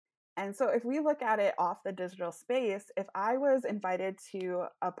And so if we look at it off the digital space, if I was invited to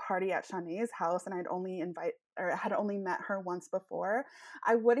a party at Shanae's house and had only met her once before,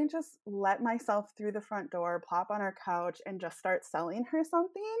 I wouldn't just let myself through the front door, plop on her couch, and just start selling her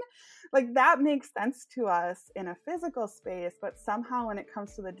something. Like, that makes sense to us in a physical space, but somehow when it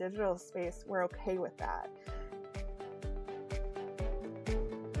comes to the digital space, we're okay with that.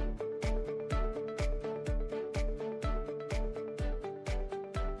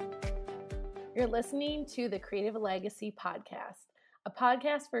 You're listening to the Creative Legacy Podcast, a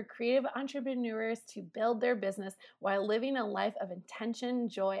podcast for creative entrepreneurs to build their business while living a life of intention,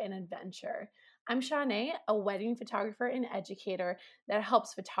 joy, and adventure. I'm Shanae, a wedding photographer and educator that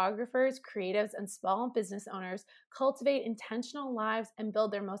helps photographers, creatives, and small business owners cultivate intentional lives and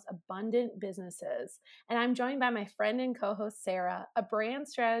build their most abundant businesses. And I'm joined by my friend and co-host, Sarah, a brand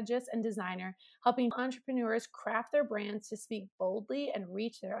strategist and designer, helping entrepreneurs craft their brands to speak boldly and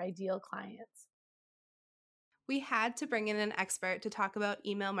reach their ideal clients. We had to bring in an expert to talk about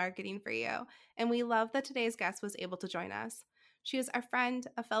email marketing for you, and we love that today's guest was able to join us. She is our friend,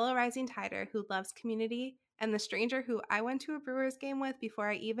 a fellow rising tider who loves community, and the stranger who I went to a Brewers game with before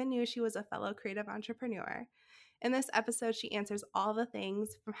I even knew she was a fellow creative entrepreneur. In this episode, she answers all the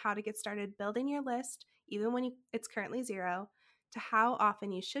things from how to get started building your list, even when it's currently zero, to how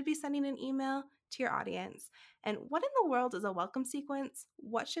often you should be sending an email to your audience, and what in the world is a welcome sequence,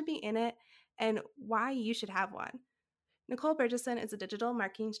 what should be in it, and why you should have one. Nicole Bergeson is a digital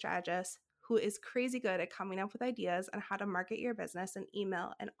marketing strategist who is crazy good at coming up with ideas on how to market your business in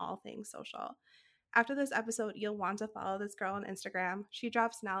email and all things social. After this episode, you'll want to follow this girl on Instagram. She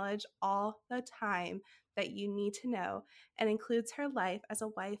drops knowledge all the time that you need to know and includes her life as a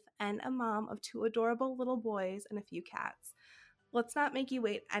wife and a mom of 2 adorable little boys and a few cats. Let's not make you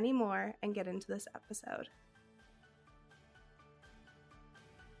wait anymore and get into this episode.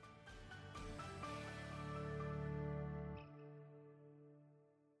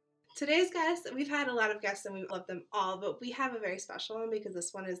 Today's guest, we've had a lot of guests and we love them all, but we have a very special one because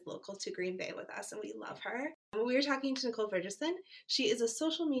this one is local to Green Bay with us and we love her. We are talking to Nicole Bergeson. She is a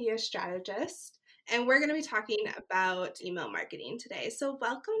social media strategist and we're going to be talking about email marketing today. So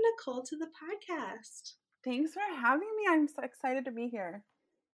welcome, Nicole, to the podcast. Thanks for having me. I'm so excited to be here.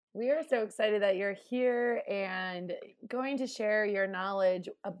 We are so excited that you're here and going to share your knowledge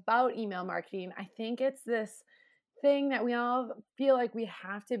about email marketing. I think it's this thing that we all feel like we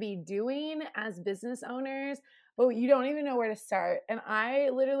have to be doing as business owners, but you don't even know where to start. And I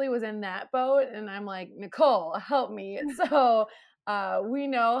literally was in that boat and I'm like, Nicole, help me. So we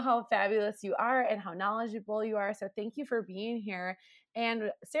know how fabulous you are and how knowledgeable you are. So thank you for being here. And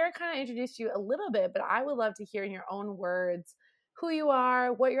Sarah kind of introduced you a little bit, but I would love to hear in your own words who you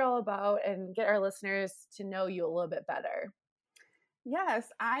are, what you're all about, and get our listeners to know you a little bit better. Yes,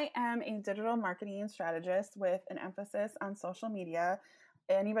 I am a digital marketing strategist with an emphasis on social media.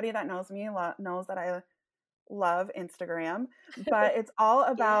 Anybody that knows me knows that I love Instagram, but it's all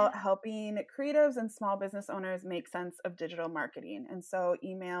about helping creatives and small business owners make sense of digital marketing. And so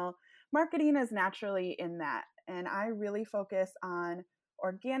email marketing is naturally in that. And I really focus on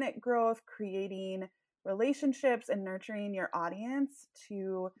organic growth, creating relationships and nurturing your audience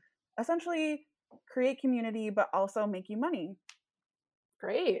to essentially create community, but also make you money.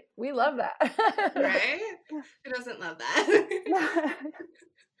 Great. We love that. Right? Who doesn't love that?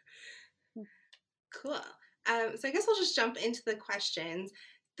 Cool. So I guess we'll just jump into the questions.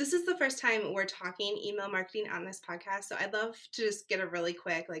 This is the first time we're talking email marketing on this podcast. So I'd love to just get a really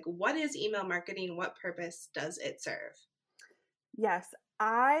quick, what is email marketing? What purpose does it serve? Yes,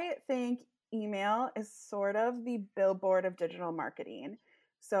 I think email is sort of the billboard of digital marketing.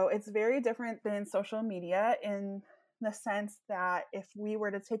 So it's very different than social media in the sense that if we were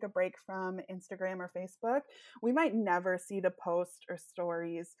to take a break from Instagram or Facebook, we might never see the posts or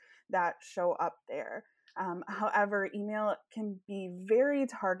stories that show up there. However, email can be very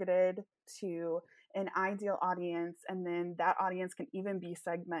targeted to an ideal audience, and then that audience can even be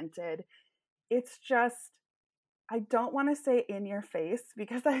segmented. It's just, I don't want to say in your face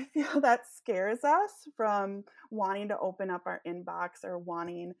because I feel that scares us from wanting to open up our inbox or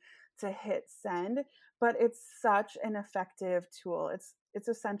wanting to hit send, but it's such an effective tool. It's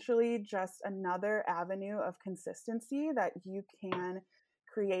essentially just another avenue of consistency that you can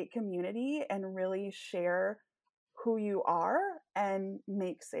create community and really share who you are and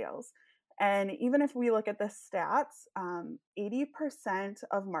make sales. And even if we look at the stats, 80%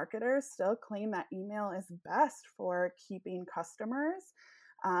 of marketers still claim that email is best for keeping customers.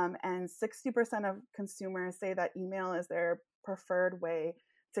 And 60% of consumers say that email is their preferred way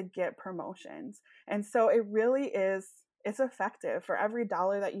to get promotions. And so it really is it's effective. For every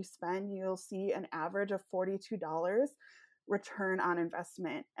dollar that you spend, you'll see an average of $42 return on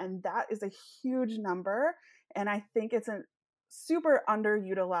investment. And that is a huge number. And I think it's a super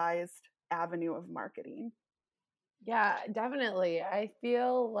underutilized avenue of marketing. Yeah, definitely. I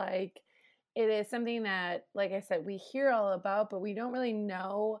feel like it is something that, like I said, we hear all about, but we don't really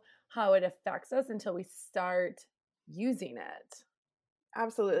know how it affects us until we start using it.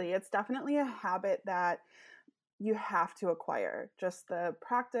 Absolutely. It's definitely a habit that you have to acquire, just the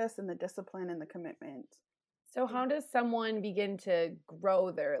practice and the discipline and the commitment. So how does someone begin to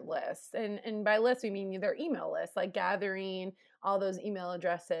grow their list? And by list we mean their email list, like gathering all those email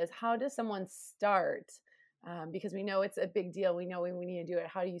addresses. How does someone start? Because we know it's a big deal. We know we need to do it.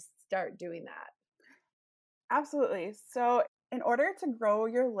 How do you start doing that? Absolutely. So, in order to grow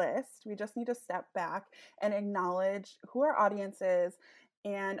your list, we just need to step back and acknowledge who our audience is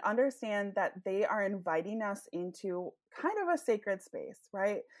and understand that they are inviting us into kind of a sacred space,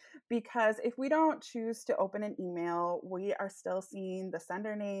 right? Because if we don't choose to open an email, we are still seeing the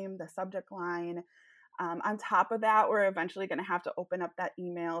sender name, the subject line. On top of that, we're eventually going to have to open up that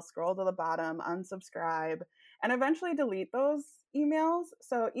email, scroll to the bottom, unsubscribe, and eventually delete those emails.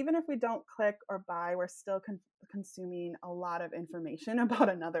 So even if we don't click or buy, we're still consuming a lot of information about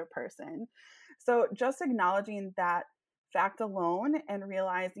another person. So just acknowledging that fact alone and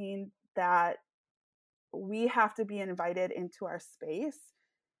realizing that we have to be invited into our space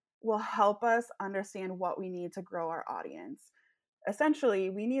will help us understand what we need to grow our audience.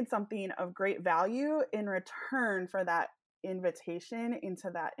 Essentially, we need something of great value in return for that invitation into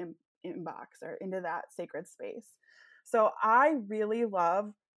that inbox or into that sacred space. So I really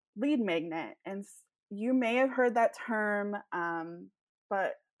love lead magnet. And you may have heard that term,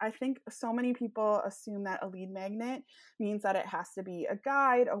 but I think so many people assume that a lead magnet means that it has to be a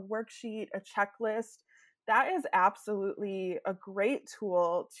guide, a worksheet, a checklist. That is absolutely a great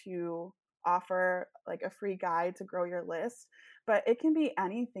tool to offer, like a free guide to grow your list, but it can be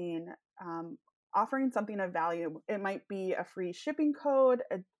anything. Offering something of value. It might be a free shipping code,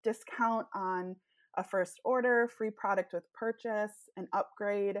 a discount on a first order, free product with purchase, an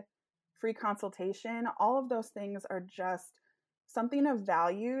upgrade, free consultation. All of those things are just something of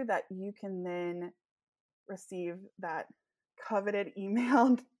value that you can then receive that coveted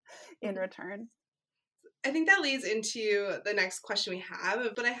email in return. I think that leads into the next question we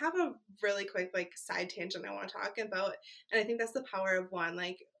have, but I have a really quick side tangent I want to talk about, and I think that's the power of one.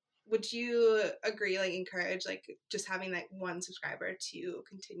 Would you agree, encourage just having one subscriber to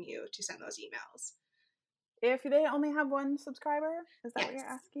continue to send those emails? If they only have one subscriber, is that Yes. what you're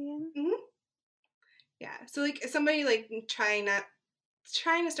asking? Mm-hmm. Yeah. So somebody trying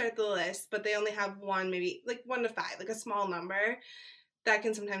to start the list, but they only have one, maybe 1 to 5, a small number, that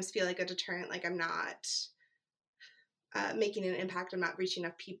can sometimes feel like a deterrent. I'm not making an impact. I'm not reaching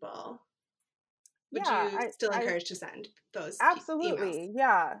enough people. Would you still encourage to send those absolutely emails?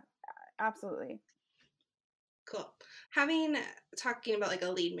 Yeah, absolutely. Cool. Talking about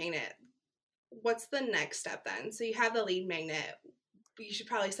a lead magnet, what's the next step then? So you have the lead magnet. You should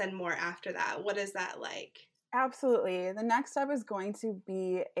probably send more after that. What is that like? Absolutely. The next step is going to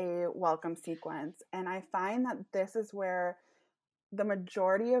be a welcome sequence. And I find that this is where the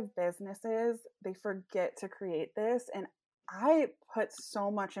majority of businesses, they forget to create this. And I put so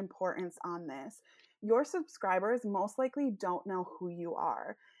much importance on this. Your subscribers most likely don't know who you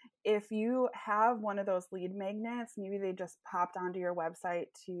are. If you have one of those lead magnets, maybe they just popped onto your website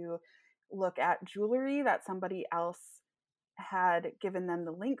to look at jewelry that somebody else had given them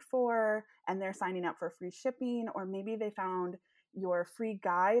the link for, and they're signing up for free shipping, or maybe they found your free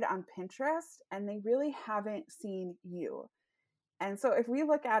guide on Pinterest and they really haven't seen you. And so if we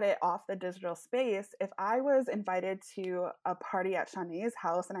look at it off the digital space, if I was invited to a party at Shanae's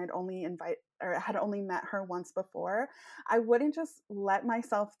house and had only met her once before, I wouldn't just let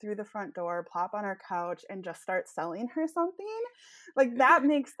myself through the front door, plop on her couch, and just start selling her something. That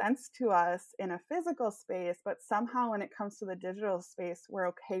makes sense to us in a physical space, but somehow when it comes to the digital space, we're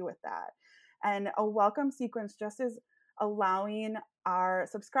okay with that. And a welcome sequence just is allowing our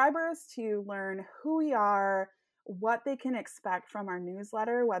subscribers to learn who we are, what they can expect from our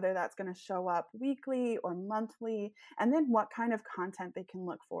newsletter, whether that's going to show up weekly or monthly, and then what kind of content they can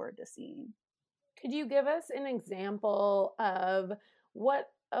look forward to seeing. Could you give us an example of what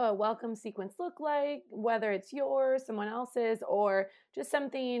a welcome sequence look like, whether it's yours, someone else's, or just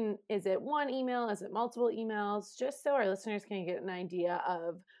something? Is it one email? Is it multiple emails? Just so our listeners can get an idea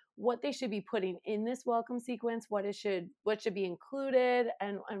of what they should be putting in this welcome sequence, what should be included,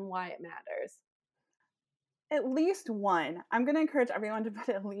 and why it matters. At least one. I'm going to encourage everyone to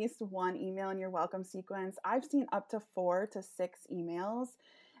put at least one email in your welcome sequence. I've seen up to 4 to 6 emails.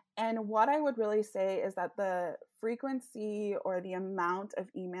 And what I would really say is that the frequency or the amount of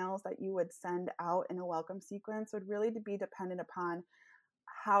emails that you would send out in a welcome sequence would really be dependent upon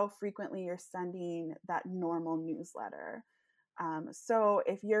how frequently you're sending that normal newsletter. So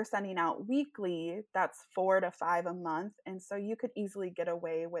if you're sending out weekly, that's 4 to 5 a month. And so you could easily get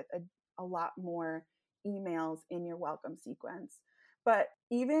away with a lot more emails in your welcome sequence. But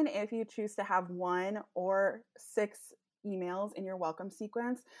even if you choose to have 1 or 6 emails in your welcome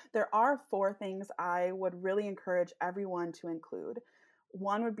sequence, there are 4 things I would really encourage everyone to include.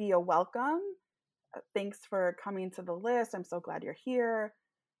 One would be a welcome. Thanks for coming to the list. I'm so glad you're here.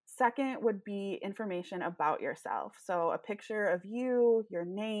 Second would be information about yourself. So a picture of you, your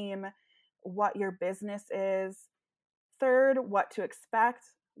name, what your business is. Third, what to expect,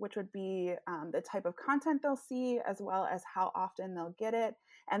 which would be the type of content they'll see, as well as how often they'll get it.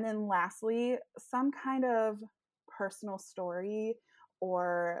 And then lastly, some kind of personal story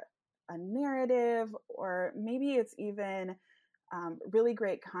or a narrative, or maybe it's even really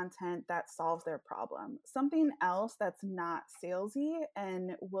great content that solves their problem. Something else that's not salesy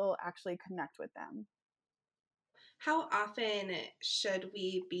and will actually connect with them. How often should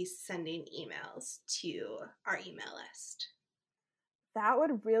we be sending emails to our email list? That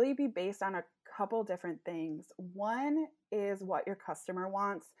would really be based on a couple different things. One is what your customer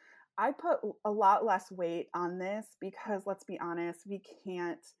wants. I put a lot less weight on this because, let's be honest, we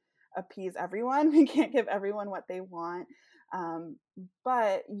can't appease everyone. We can't give everyone what they want.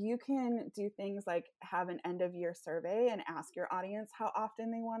 But you can do things like have an end of year survey and ask your audience how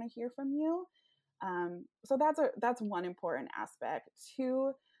often they want to hear from you. So that's one important aspect.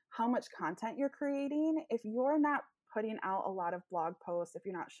 2, how much content you're creating. If you're not putting out a lot of blog posts, if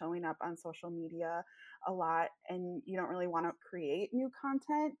you're not showing up on social media a lot and you don't really want to create new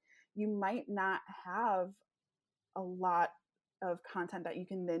content, you might not have a lot of content that you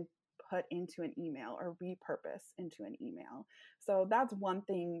can then put into an email or repurpose into an email. So that's one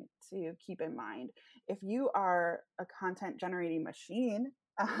thing to keep in mind. If you are a content generating machine,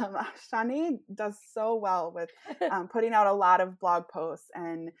 Shani does so well with putting out a lot of blog posts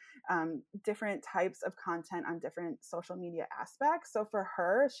and different types of content on different social media aspects. So for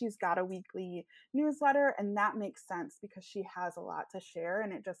her, she's got a weekly newsletter, and that makes sense because she has a lot to share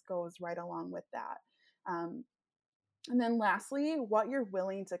and it just goes right along with that. And then lastly, what you're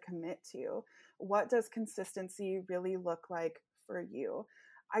willing to commit to. What does consistency really look like for you?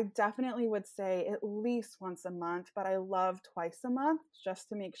 I definitely would say at least once a month, but I love twice a month just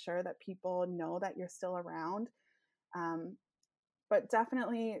to make sure that people know that you're still around. But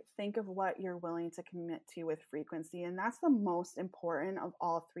definitely think of what you're willing to commit to with frequency. And that's the most important of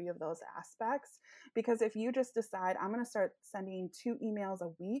all 3 of those aspects. Because if you just decide, I'm going to start sending 2 emails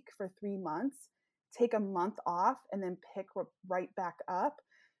a week for 3 months, take a month off, and then pick right back up,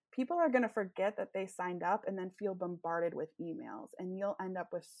 people are going to forget that they signed up and then feel bombarded with emails. And you'll end up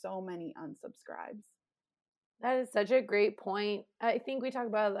with so many unsubscribes. That is such a great point. I think we talk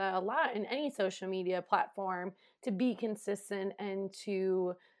about that a lot in any social media platform, to be consistent and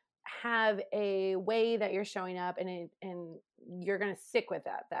to have a way that you're showing up, and you're going to stick with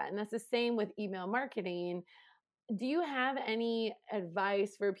that. And that's the same with email marketing. Do you have any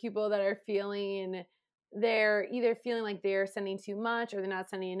advice for people that are they're either feeling like they're sending too much or they're not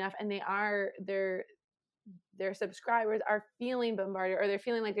sending enough, and their subscribers are feeling bombarded, or they're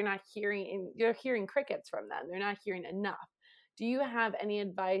feeling like they're hearing crickets from them, they're not hearing enough? Do you have any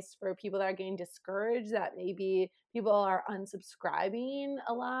advice for people that are getting discouraged, that maybe people are unsubscribing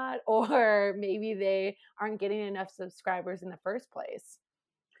a lot, or maybe they aren't getting enough subscribers in the first place?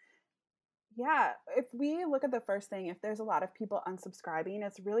 Yeah, if we look at the first thing, if there's a lot of people unsubscribing,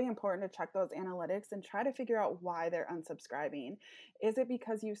 it's really important to check those analytics and try to figure out why they're unsubscribing. Is it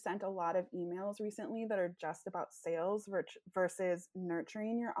because you sent a lot of emails recently that are just about sales versus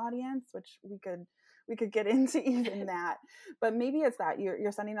nurturing your audience, which we could get into even that. But maybe it's that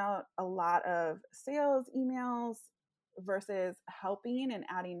you're sending out a lot of sales emails versus helping and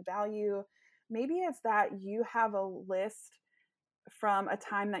adding value. Maybe it's that you have a list from a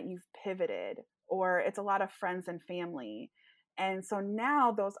time that you've pivoted, or it's a lot of friends and family. And so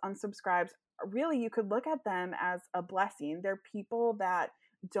now those unsubscribes, really, you could look at them as a blessing. They're people that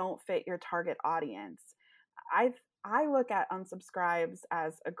don't fit your target audience. I look at unsubscribes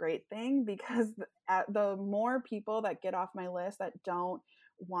as a great thing, because the more people that get off my list that don't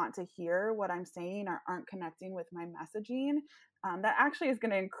want to hear what I'm saying or aren't connecting with my messaging, that actually is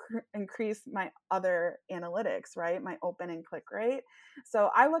going to increase my other analytics, right? My open and click rate. So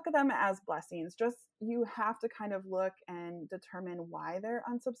I look at them as blessings. Just you have to kind of look and determine why they're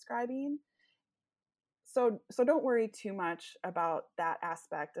unsubscribing. So don't worry too much about that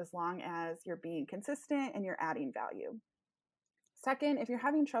aspect as long as you're being consistent and you're adding value. Second, if you're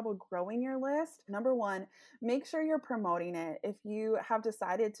having trouble growing your list, number one, make sure you're promoting it. If you have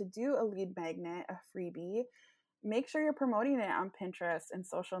decided to do a lead magnet, a freebie, make sure you're promoting it on Pinterest and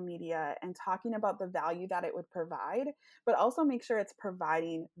social media and talking about the value that it would provide, but also make sure it's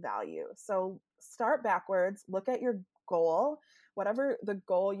providing value. So start backwards, look at your goal, whatever the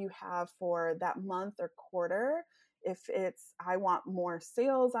goal you have for that month or quarter. If it's, I want more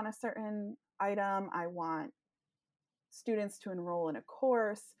sales on a certain item, I want students to enroll in a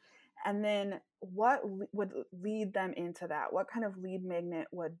course, and then what would lead them into that? What kind of lead magnet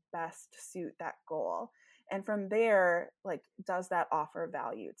would best suit that goal? And from there, like, does that offer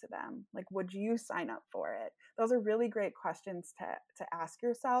value to them? Like, would you sign up for it? Those are really great questions to ask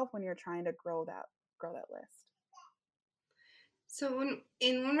yourself when you're trying to grow that list. So when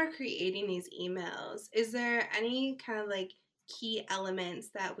we're creating these emails, is there any kind of like key elements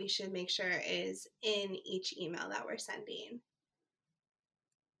that we should make sure is in each email that we're sending?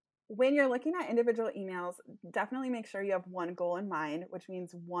 When you're looking at individual emails, definitely make sure you have one goal in mind, which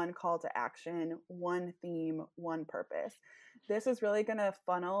means one call to action, one theme, one purpose. This is really going to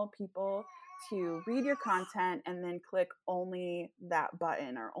funnel people to read your content and then click only that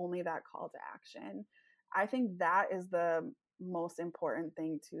button or only that call to action. I think that is the most important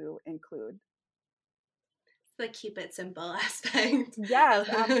thing to include. The keep it simple aspect. Yes,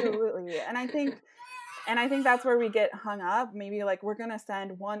 absolutely. And I think that's where we get hung up. Maybe like we're going to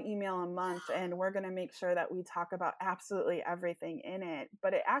send one email a month and we're going to make sure that we talk about absolutely everything in it.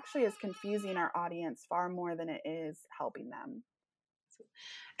 But it actually is confusing our audience far more than it is helping them.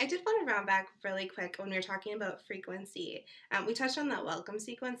 I did want to round back really quick when we were talking about frequency. We touched on that welcome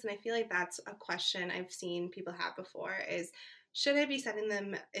sequence, and I feel like that's a question I've seen people have before is, should I be sending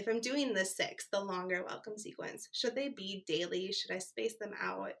them, if I'm doing the 6, the longer welcome sequence, should they be daily? Should I space them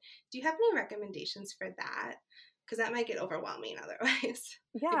out? Do you have any recommendations for that? Because that might get overwhelming otherwise.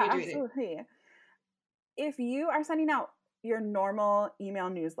 Yeah, absolutely. If you are sending out your normal email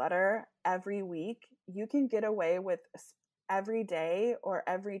newsletter every week, you can get away with every day or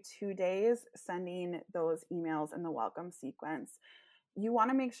every 2 days sending those emails in the welcome sequence. You want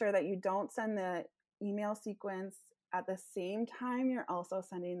to make sure that you don't send the email sequence at the same time you're also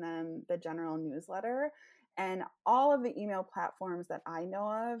sending them the general newsletter. And all of the email platforms that I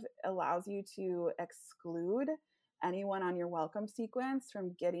know of allows you to exclude anyone on your welcome sequence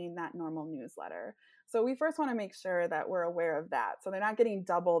from getting that normal newsletter. So we first want to make sure that we're aware of that, so they're not getting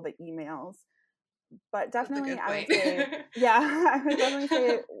double the emails. But definitely, I would say, I would definitely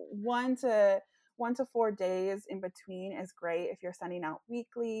say 1 to 4 days in between is great if you're sending out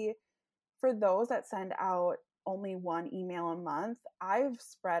weekly. For those that send out only one email a month, I've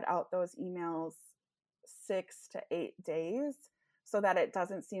spread out those emails 6 to 8 days so that it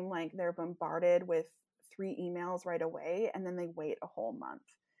doesn't seem like they're bombarded with 3 emails right away and then they wait a whole month.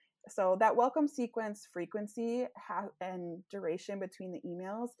 So that welcome sequence frequency and duration between the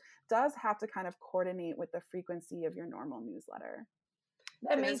emails does have to kind of coordinate with the frequency of your normal newsletter.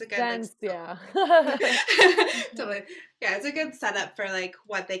 That makes sense. Yeah. Totally. Yeah, it's a good setup for like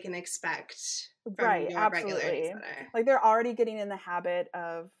what they can expect from your regular newsletter. Like they're already getting in the habit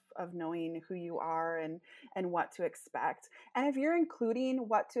of knowing who you are and what to expect. And if you're including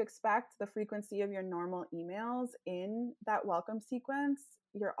what to expect, the frequency of your normal emails in that welcome sequence,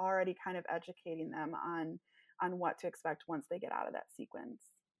 you're already kind of educating them on what to expect once they get out of that sequence.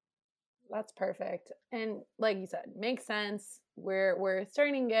 That's perfect. And like you said, makes sense. We're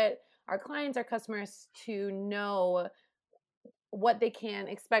starting to get our clients, our customers to know what they can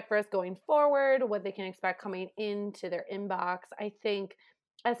expect for us going forward, what they can expect coming into their inbox. I think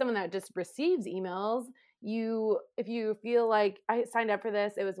as someone that just receives emails, if you feel like I signed up for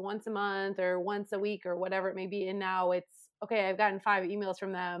this, it was once a month or once a week or whatever it may be, and now it's okay, I've gotten 5 emails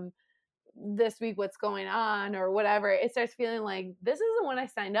from them this week, what's going on or whatever, it starts feeling like this isn't what I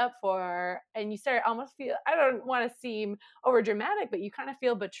signed up for. And you start almost feel, I don't want to seem over dramatic, but you kind of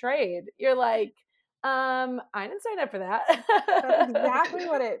feel betrayed. You're like, I didn't sign up for that. That's exactly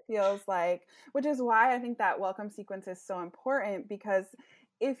what it feels like, which is why I think that welcome sequence is so important, because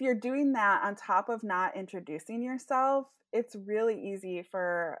if you're doing that on top of not introducing yourself, it's really easy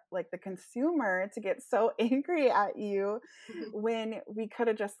for like the consumer to get so angry at you when we could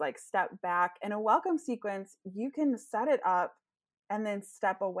have just like stepped back. In a welcome sequence, you can set it up and then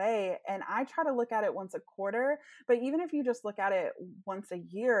step away. And I try to look at it once a quarter, but even if you just look at it once a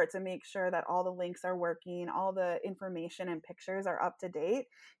year to make sure that all the links are working, all the information and pictures are up to date,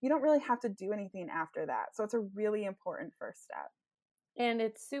 you don't really have to do anything after that. So it's a really important first step. And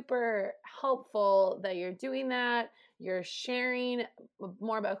it's super helpful that you're doing that. You're sharing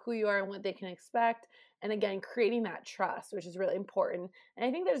more about who you are and what they can expect. And again, creating that trust, which is really important. And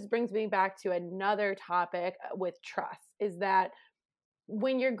I think this brings me back to another topic with trust, is that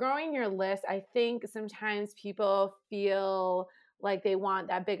when you're growing your list, I think sometimes people feel like they want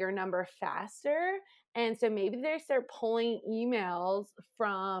that bigger number faster. And so maybe they start pulling emails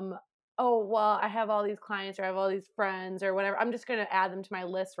from, oh, well, I have all these clients or I have all these friends or whatever. I'm just going to add them to my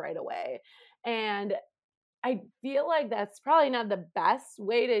list right away. And I feel like that's probably not the best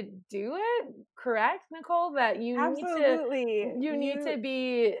way to do it. Correct, Nicole? That Absolutely. you need to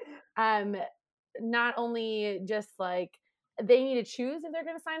be not only just like they need to choose if they're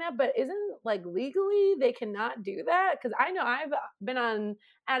going to sign up, but isn't like legally they cannot do that? Because I know I've been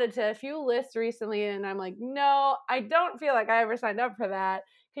added to a few lists recently, and I'm like, no, I don't feel like I ever signed up for that.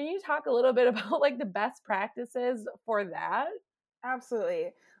 Can you talk a little bit about like the best practices for that?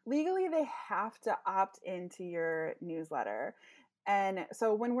 Absolutely. Legally, they have to opt into your newsletter. And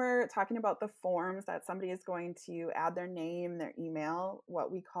so when we're talking about the forms that somebody is going to add their name, their email,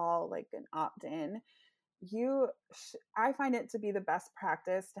 what we call like an opt-in, I find it to be the best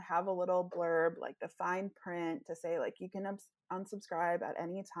practice to have a little blurb, like the fine print to say like you can unsubscribe at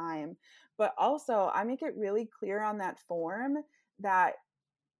any time. But also I make it really clear on that form that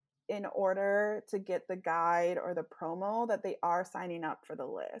in order to get the guide or the promo that they are signing up for the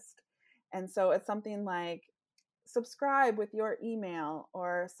list. And so it's something like subscribe with your email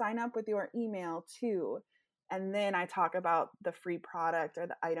or sign up with your email too. And then I talk about the free product or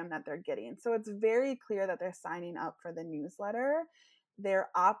the item that they're getting. So it's very clear that they're signing up for the newsletter. They're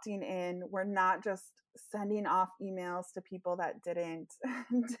opting in. We're not just sending off emails to people that didn't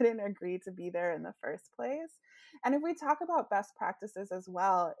agree to be there in the first place. And if we talk about best practices as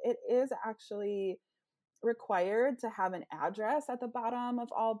well, it is actually required to have an address at the bottom of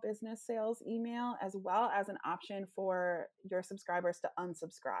all business sales email, as well as an option for your subscribers to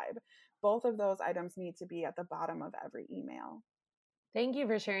unsubscribe. Both of those items need to be at the bottom of every email. Thank you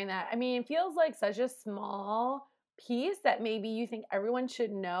for sharing that. I mean, it feels like such a small piece that maybe you think everyone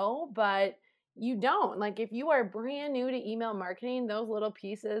should know, but you don't. Like if you are brand new to email marketing, those little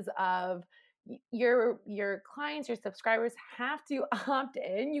pieces of your clients, your subscribers have to opt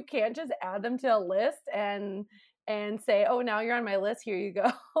in. You can't just add them to a list and say, "Oh, now you're on my list. Here you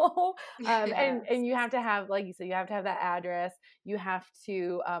go." And you have to have, like you said, you have to have that address. You have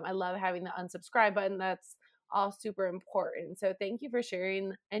to. I love having the unsubscribe button. That's all super important. So thank you for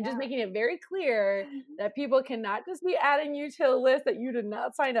sharing and just making it very clear that people cannot just be adding you to a list that you did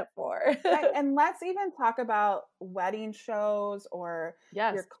not sign up for. Right. And let's even talk about wedding shows or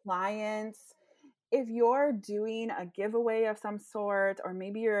your clients. If you're doing a giveaway of some sort, or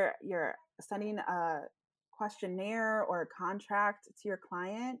maybe you're sending a questionnaire or a contract to your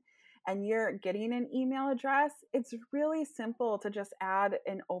client and you're getting an email address, it's really simple to just add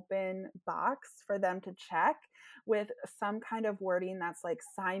an open box for them to check with some kind of wording that's like,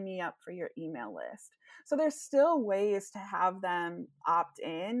 sign me up for your email list. So there's still ways to have them opt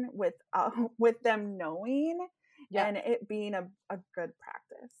in with them knowing and it being a good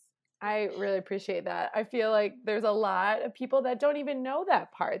practice. I really appreciate that. I feel like there's a lot of people that don't even know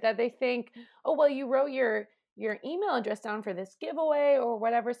that part, that they think, oh, well, you wrote your email address down for this giveaway or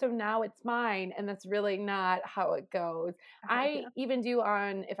whatever, so now it's mine. And that's really not how it goes. I even do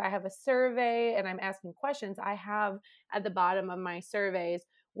if I have a survey and I'm asking questions, I have at the bottom of my surveys,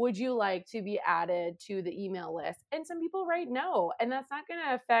 would you like to be added to the email list? And some people write no. And that's not going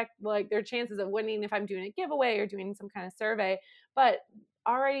to affect like their chances of winning if I'm doing a giveaway or doing some kind of survey. But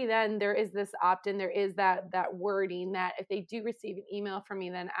already then there is this opt-in, there is that wording that if they do receive an email from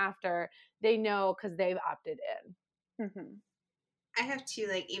me then after, they know because they've opted in. Mm-hmm. I have to,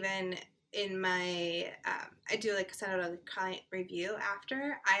 like, even in my, I do like send out a client review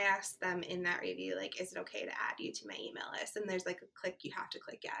after. I ask them in that review, like, is it okay to add you to my email list? And there's like a click, you have to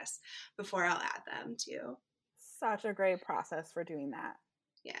click yes before I'll add them too. Such a great process for doing that.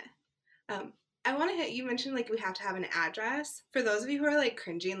 Yeah. I want to you mentioned like we have to have an address. For those of you who are like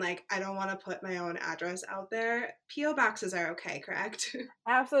cringing, like I don't want to put my own address out there, P.O. boxes are okay, correct?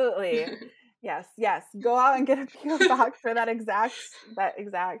 Absolutely. Yes. Go out and get a P.O. box for that exact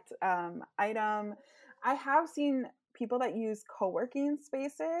item. I have seen people that use co-working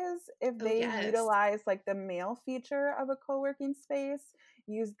spaces, if they utilize like the mail feature of a co-working space,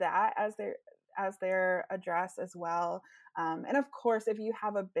 use that as as their address as well. And of course, if you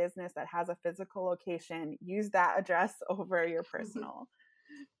have a business that has a physical location, use that address over your personal.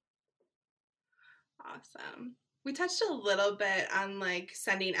 Awesome. We touched a little bit on like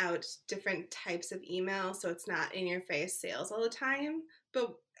sending out different types of email so it's not in your face sales all the time,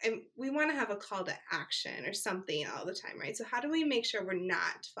 but we want to have a call to action or something all the time, right? So how do we make sure we're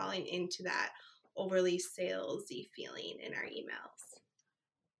not falling into that overly salesy feeling in our emails?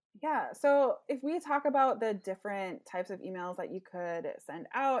 Yeah. So if we talk about the different types of emails that you could send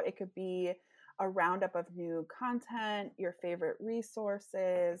out, it could be a roundup of new content, your favorite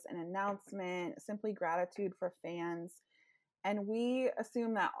resources, an announcement, simply gratitude for fans. And we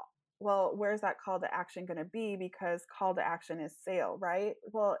assume that, well, where's that call to action going to be? Because call to action is sale, right?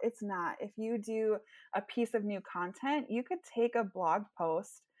 Well, it's not. If you do a piece of new content, you could take a blog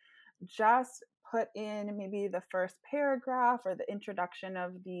post, just put in maybe the first paragraph or the introduction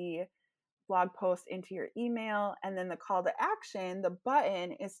of the blog post into your email, and then the call to action, the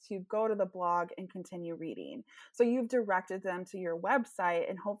button, is to go to the blog and continue reading. So you've directed them to your website,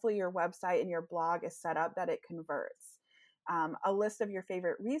 and hopefully your website and your blog is set up that it converts. A list of your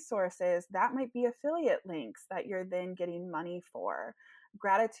favorite resources, that might be affiliate links that you're then getting money for.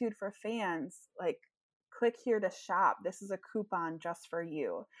 Gratitude for fans, like click here to shop. This is a coupon just for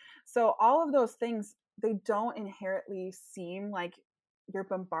you. So all of those things, they don't inherently seem like you're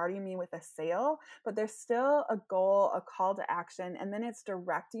bombarding me with a sale, but there's still a goal, a call to action, and then it's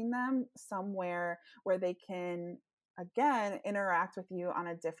directing them somewhere where they can, again, interact with you on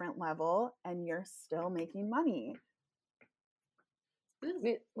a different level, and you're still making money.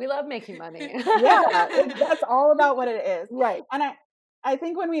 We love making money. Yeah, that's all about what it is. Right. And I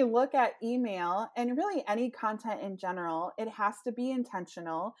think when we look at email and really any content in general, it has to be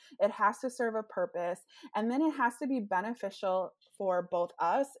intentional. It has to serve a purpose. And then it has to be beneficial for both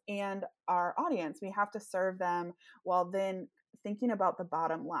us and our audience. We have to serve them while then thinking about the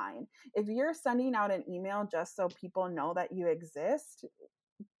bottom line. If you're sending out an email just so people know that you exist,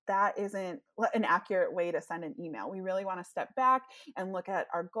 that isn't an accurate way to send an email. We really want to step back and look at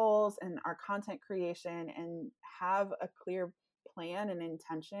our goals and our content creation and have a clear plan and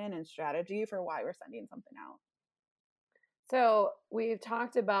intention and strategy for why we're sending something out. So we've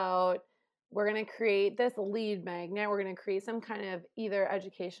talked about, we're going to create this lead magnet. We're going to create some kind of either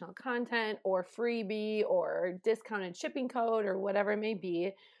educational content or freebie or discounted shipping code or whatever it may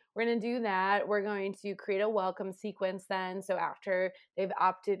be. We're going to do that. We're going to create a welcome sequence then. So after they've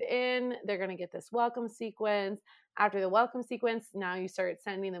opted in, they're going to get this welcome sequence. After the welcome sequence, now you start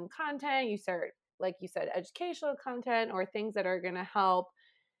sending them content. You start, like you said, educational content or things that are going to help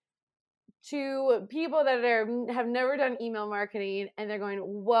to people that have never done email marketing, and they're going,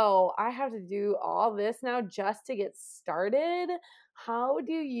 whoa, I have to do all this now just to get started. How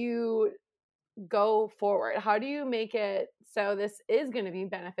do you go forward? How do you make it so this is going to be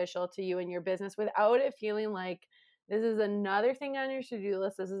beneficial to you and your business without it feeling like this is another thing on your to-do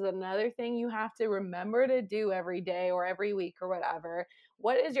list? This is another thing you have to remember to do every day or every week or whatever.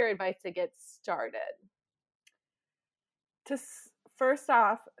 What is your advice to get started? First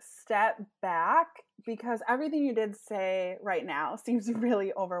off, step back, because everything you did say right now seems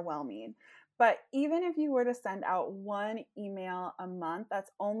really overwhelming. But even if you were to send out one email a month, that's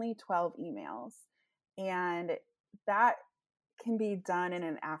only 12 emails. And that can be done in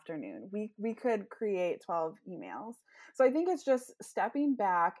an afternoon. We could create 12 emails. So I think it's just stepping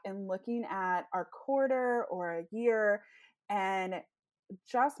back and looking at our quarter or a year and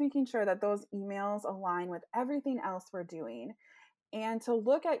just making sure that those emails align with everything else we're doing. And to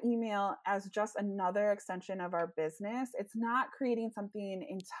look at email as just another extension of our business. It's not creating something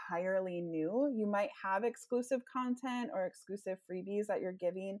entirely new. You might have exclusive content or exclusive freebies that you're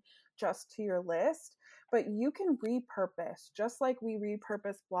giving just to your list, but you can repurpose, just like we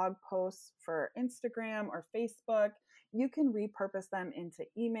repurpose blog posts for Instagram or Facebook. You can repurpose them into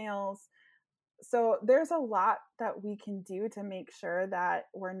emails. So there's a lot that we can do to make sure that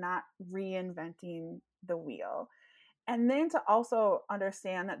we're not reinventing the wheel. And then to also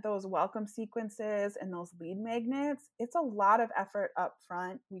understand that those welcome sequences and those lead magnets, it's a lot of effort up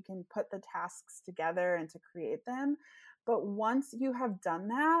front. We can put the tasks together and to create them. But once you have done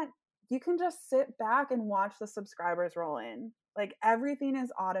that, you can just sit back and watch the subscribers roll in. Like everything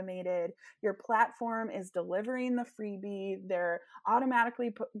is automated. Your platform is delivering the freebie. They're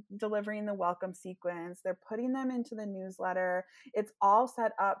automatically delivering the welcome sequence. They're putting them into the newsletter. It's all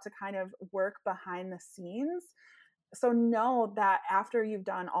set up to kind of work behind the scenes. So know that after you've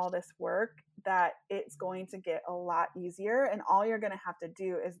done all this work, that it's going to get a lot easier. And all you're going to have to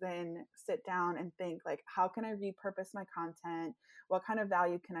do is then sit down and think, like, how can I repurpose my content? What kind of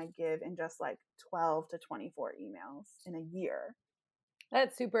value can I give in just like 12 to 24 emails in a year?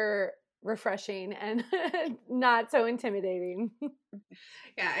 That's super refreshing and not so intimidating.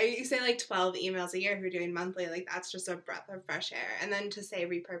 Yeah, you say like 12 emails a year if you're doing monthly, like that's just a breath of fresh air. And then to say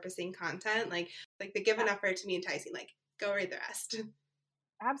repurposing content, like the given Yeah, effort to me enticing, like go read the rest.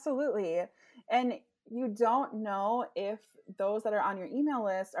 absolutely. And you don't know if those that are on your email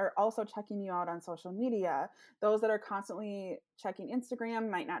list are also checking you out on social media. Those that are constantly checking Instagram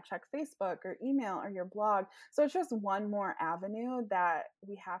might not check Facebook or email or your blog. So it's just one more avenue that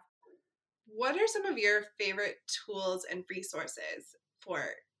we have. What are some of your favorite tools and resources for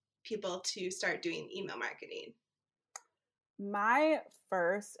people to start doing email marketing? My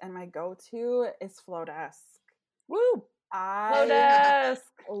first and my go-to is Flowdesk. Woo! I Lotus.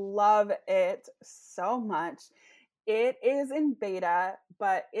 love it so much. It is in beta,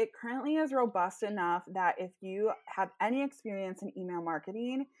 but it currently is robust enough that if you have any experience in email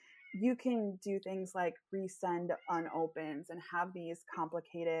marketing, you can do things like resend unopens and have these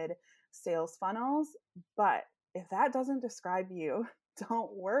complicated sales funnels. But if that doesn't describe you,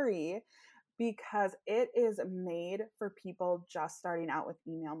 don't worry, because it is made for people just starting out with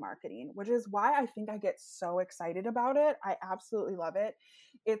email marketing, which is why I think I get so excited about it. I absolutely love it.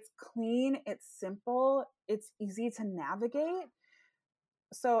 It's clean, it's simple, it's easy to navigate.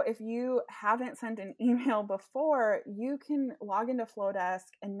 So if you haven't sent an email before, you can log into Flowdesk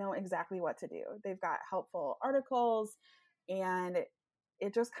and know exactly what to do. They've got helpful articles, and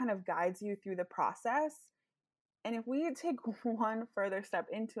it just kind of guides you through the process. And if we take one further step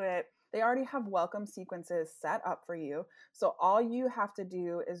into it, they already have welcome sequences set up for you. So all you have to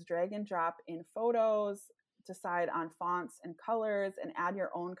do is drag and drop in photos, decide on fonts and colors, and add your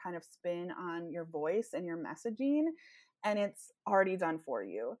own kind of spin on your voice and your messaging, and it's already done for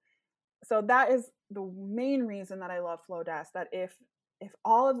you. So that is the main reason that I love Flowdesk, that if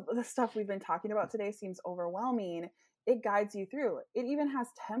all of the stuff we've been talking about today seems overwhelming, it guides you through. It even has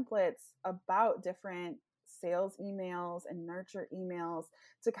templates about different sales emails and nurture emails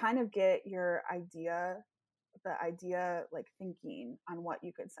to kind of get your idea like thinking on what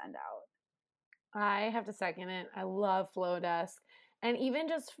you could send out. I have to second it. I love Flowdesk. And even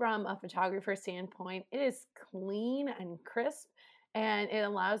just from a photographer standpoint, it is clean and crisp. And it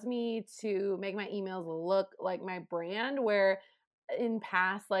allows me to make my emails look like my brand, where in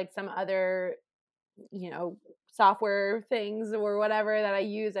past, like some other, software things or whatever that I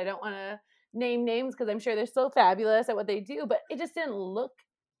use, I don't want to name names because I'm sure they're still fabulous at what they do, but it just didn't look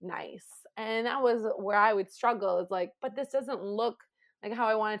nice. And that was where I would struggle. Is like, but this doesn't look like how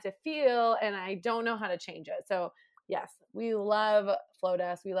I want it to feel, and I don't know how to change it. So yes, we love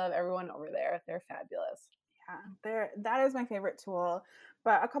Flowdesk. We love everyone over there. They're fabulous. Yeah, that is my favorite tool.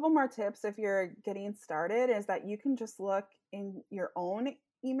 But a couple more tips if you're getting started is that you can just look in your own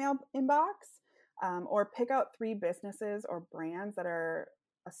email inbox, or pick out 3 businesses or brands that are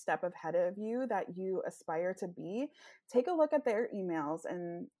a step ahead of you that you aspire to be. Take a look at their emails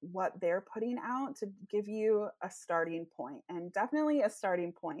and what they're putting out to give you a starting point, and definitely a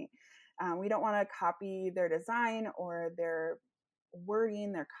starting point. We don't want to copy their design or their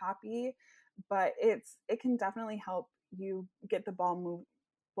wording, their copy, but it can definitely help you get the ball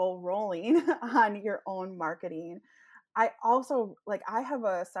rolling on your own marketing. I also I have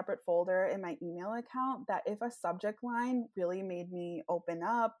a separate folder in my email account that if a subject line really made me open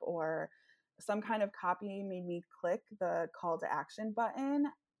up, or some kind of copy made me click the call to action button,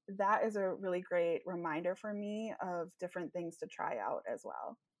 that is a really great reminder for me of different things to try out as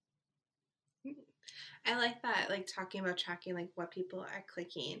well. I like that, like talking about tracking like what people are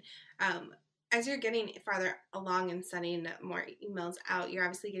clicking. Um, as you're getting farther along and sending more emails out, you're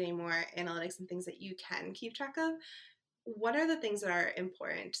obviously getting more analytics and things that you can keep track of. What are the things that are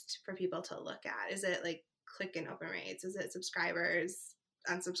important for people to look at? Is it like click and open rates? Is it subscribers,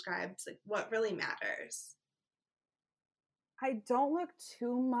 unsubscribes? Like what really matters? I don't look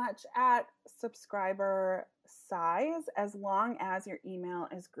too much at subscriber size as long as your email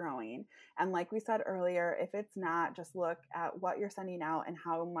is growing. And like we said earlier, if it's not, just look at what you're sending out and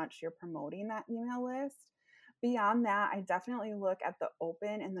how much you're promoting that email list. Beyond that, I definitely look at the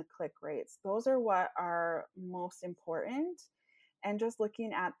open and the click rates. Those are what are most important. And just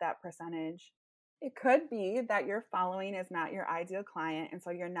looking at that percentage, it could be that your following is not your ideal client, and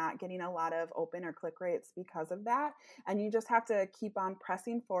so you're not getting a lot of open or click rates because of that. And you just have to keep on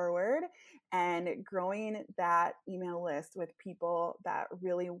pressing forward and growing that email list with people that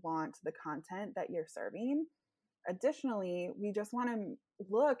really want the content that you're serving. additionally, we just want to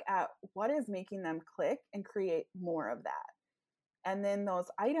look at what is making them click and create more of that. And then those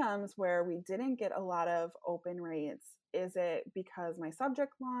items where we didn't get a lot of open rates, is it because my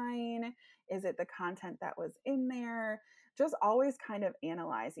subject line? Is it the content that was in there? Just always kind of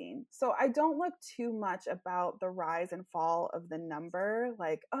analyzing. So I don't look too much about the rise and fall of the number,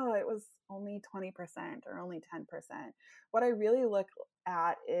 like, oh, it was only 20% or only 10%. What I really look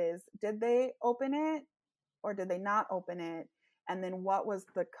at is, did they open it or did they not open it? And then what was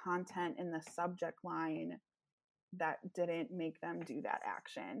the content in the subject line that didn't make them do that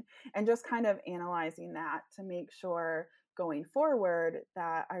action? And just kind of analyzing that to make sure going forward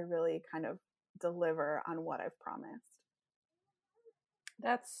that I really kind of deliver on what I've promised.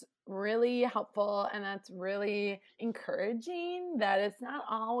 That's really helpful, and that's really encouraging that it's not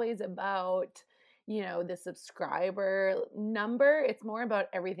always about, the subscriber number. It's more about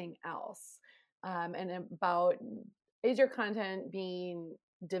everything else, and about, is your content being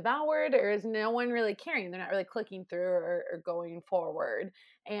devoured, or is no one really caring? They're not really clicking through or going forward.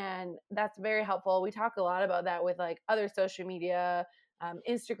 And that's very helpful. We talk a lot about that with like other social media,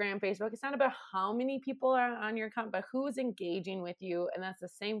 Instagram, Facebook. It's not about how many people are on your account, but who's engaging with you. And that's the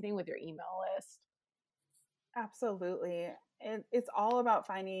same thing with your email list. Absolutely. It's all about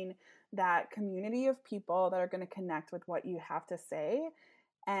finding that community of people that are going to connect with what you have to say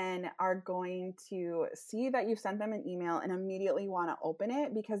and are going to see that you've sent them an email and immediately want to open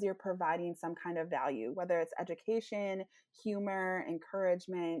it because you're providing some kind of value, whether it's education, humor,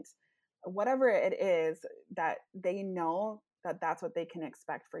 encouragement, whatever it is, that they know that that's what they can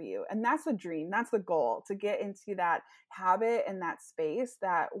expect for you. And that's the dream. That's the goal, to get into that habit and that space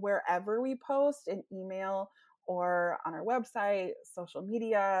that wherever we post, an email or on our website, social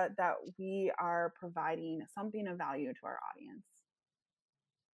media, that we are providing something of value to our audience.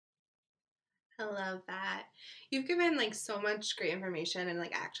 I love that. You've given like so much great information and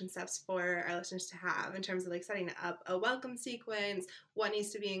like action steps for our listeners to have in terms of like setting up a welcome sequence, what needs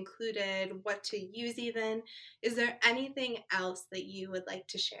to be included, what to use even. Is there anything else that you would like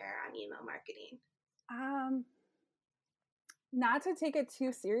to share on email marketing? Not to take it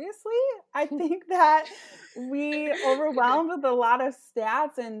too seriously. I think that we overwhelmed with a lot of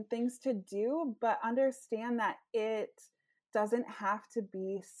stats and things to do, but understand that it doesn't have to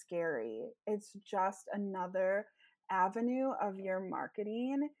be scary. It's just another avenue of your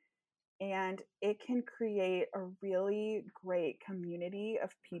marketing, and it can create a really great community of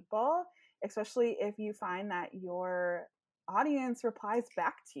people, especially if you find that your audience replies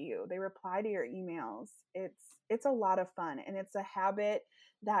back to you. They reply to your emails. It's a lot of fun, and it's a habit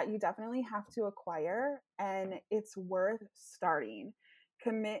that you definitely have to acquire, and it's worth starting.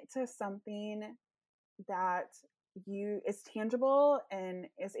 Commit to something that is tangible and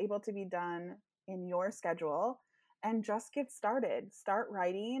is able to be done in your schedule, and just get started. Start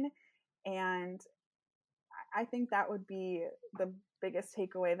writing, and I think that would be the biggest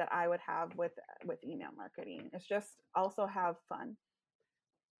takeaway that I would have with email marketing. It's just also have fun.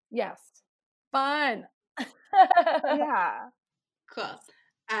 Yes. Fun. Yeah. Cool.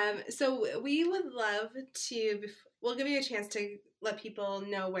 So we would love to, we'll give you a chance to let people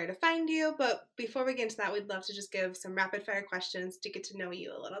know where to find you, but before we get into that, we'd love to just give some rapid fire questions to get to know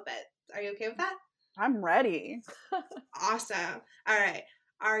you a little bit. Are you okay with that? I'm ready. Awesome. All right.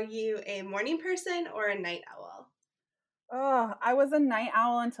 Are you a morning person or a night owl? Oh, I was a night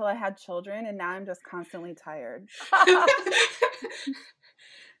owl until I had children, and now I'm just constantly tired.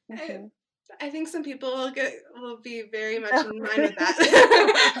 Mm-hmm. I think some people will be very much in line with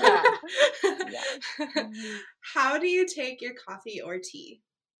that. Yeah. Mm-hmm. How do you take your coffee or tea?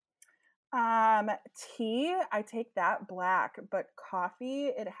 Tea, I take that black, but coffee,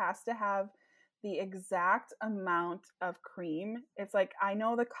 it has to have the exact amount of cream. It's like, I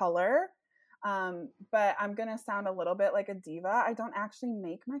know the color, but I'm going to sound a little bit like a diva. I don't actually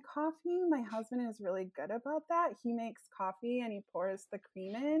make my coffee. My husband is really good about that. He makes coffee and he pours the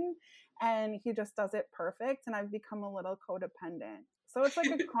cream in, and he just does it perfect. And I've become a little codependent. So it's like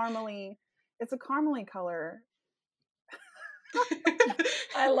it's a caramely color.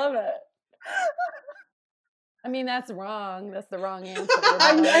 I love it. I mean, that's wrong. That's the wrong answer.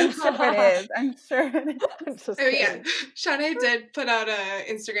 I'm sure it is. I'm sure it is. I'm just kidding. Yeah. Shawnee did put out an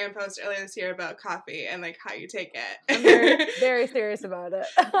Instagram post earlier this year about coffee and like how you take it. I'm very, very serious about it.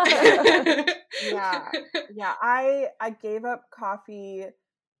 Yeah. I gave up coffee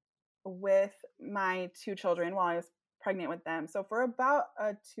with my 2 children while I was pregnant with them. So for about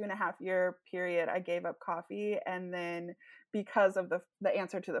a 2.5-year period, I gave up coffee. And then because of the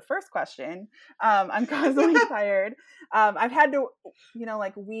answer to the first question, I'm constantly tired. I've had to,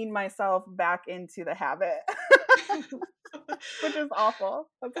 wean myself back into the habit. Which is awful.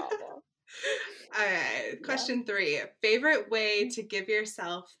 That's awful. All right. Question 3. Favorite way to give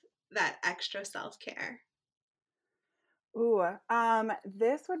yourself that extra self-care? Ooh,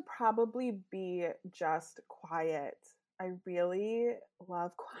 this would probably be just quiet. I really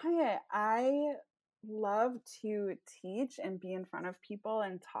love quiet. I love to teach and be in front of people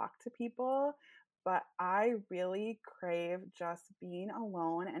and talk to people, but I really crave just being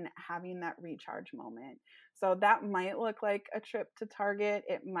alone and having that recharge moment. So that might look like a trip to Target.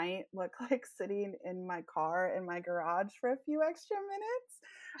 It might look like sitting in my car in my garage for a few extra minutes.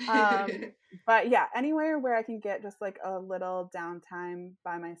 But yeah, anywhere where I can get just like a little downtime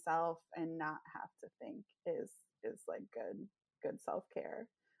by myself and not have to think is like good self-care.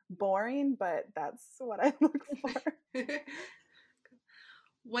 Boring, but that's what I look for.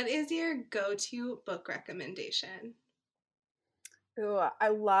 What is your go-to book recommendation? Ooh, I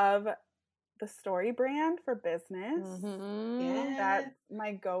love the Story brand for business. Mm-hmm. That's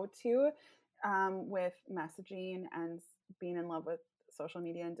my go-to with messaging and being in love with social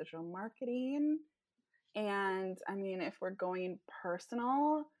media and digital marketing. And I mean, if we're going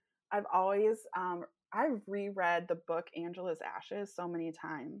personal, I've always I've reread the book Angela's Ashes so many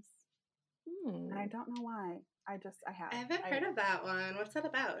times, and I don't know why. I have. I haven't heard of that one. What's that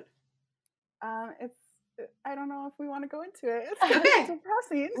about? It's I don't know if we want to go into it. It's kind of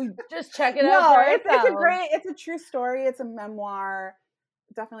depressing. We just check it out. No, it's a true story. It's a memoir.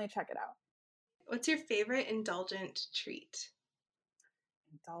 Definitely check it out. What's your favorite indulgent treat?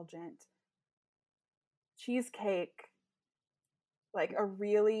 Indulgent cheesecake, like a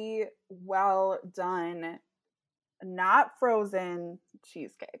really well done, not frozen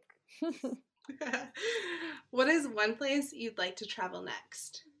cheesecake. What is one place you'd like to travel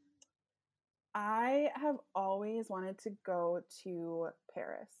next? I have always wanted to go to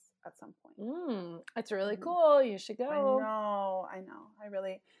Paris at some point. It's really cool. You should go. I know. I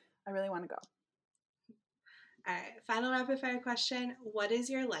really want to go. All right, final rapid fire question. What is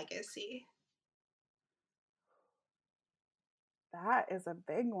your legacy? That is a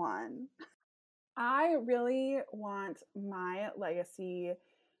big one. I really want my legacy.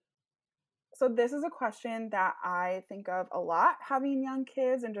 So this is a question that I think of a lot, having young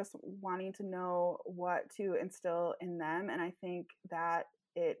kids and just wanting to know what to instill in them. And I think that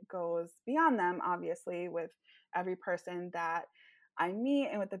it goes beyond them, obviously, with every person that I meet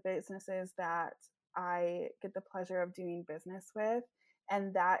and with the businesses that I get the pleasure of doing business with.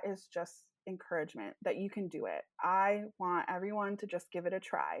 And that is just encouragement that you can do it. I want everyone to just give it a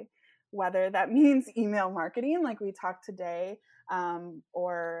try, whether that means email marketing, like we talked today,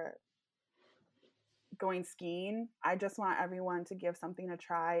 or going skiing. I just want everyone to give something a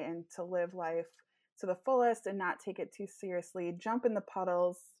try and to live life to the fullest and not take it too seriously. Jump in the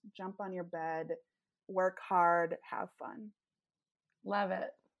puddles, jump on your bed, work hard, have fun. Love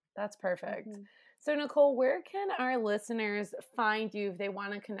it. That's perfect. Mm-hmm. So Nicole, where can our listeners find you if they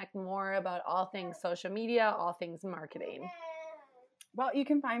want to connect more about all things social media, all things marketing? Well, you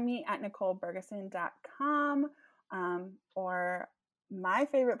can find me at NicoleBergeson.com, or my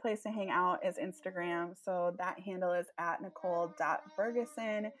favorite place to hang out is Instagram. So that handle is at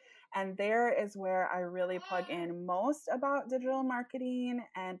Nicole.Bergeson. And there is where I really plug in most about digital marketing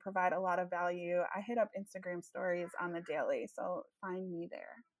and provide a lot of value. I hit up Instagram stories on the daily, so find me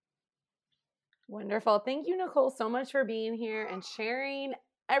there. Wonderful. Thank you, Nicole, so much for being here and sharing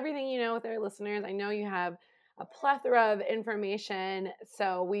everything you know with our listeners. I know you have a plethora of information,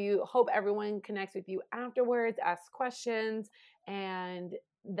 so we hope everyone connects with you afterwards, asks questions, and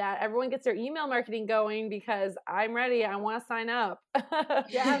that everyone gets their email marketing going, because I'm ready. I want to sign up.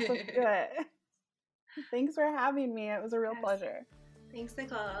 Yes, let's do it. Thanks for having me. It was a real pleasure. Thanks,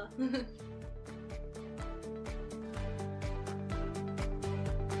 Nicole.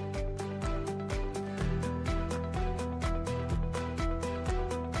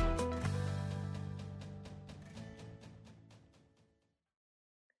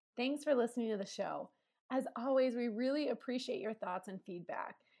 Thanks for listening to the show. As always, we really appreciate your thoughts and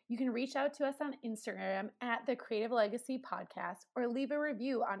feedback. You can reach out to us on Instagram at The Creative Legacy Podcast, or leave a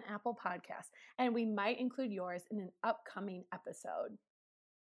review on Apple Podcasts, and we might include yours in an upcoming episode.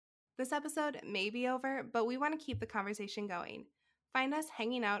 This episode may be over, but we want to keep the conversation going. Find us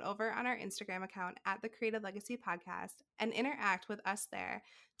hanging out over on our Instagram account at The Creative Legacy Podcast and interact with us there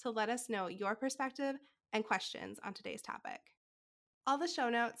to let us know your perspective and questions on today's topic. All the show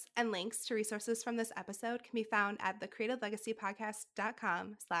notes and links to resources from this episode can be found at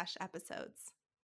thecreativelegacypodcast.com/episodes.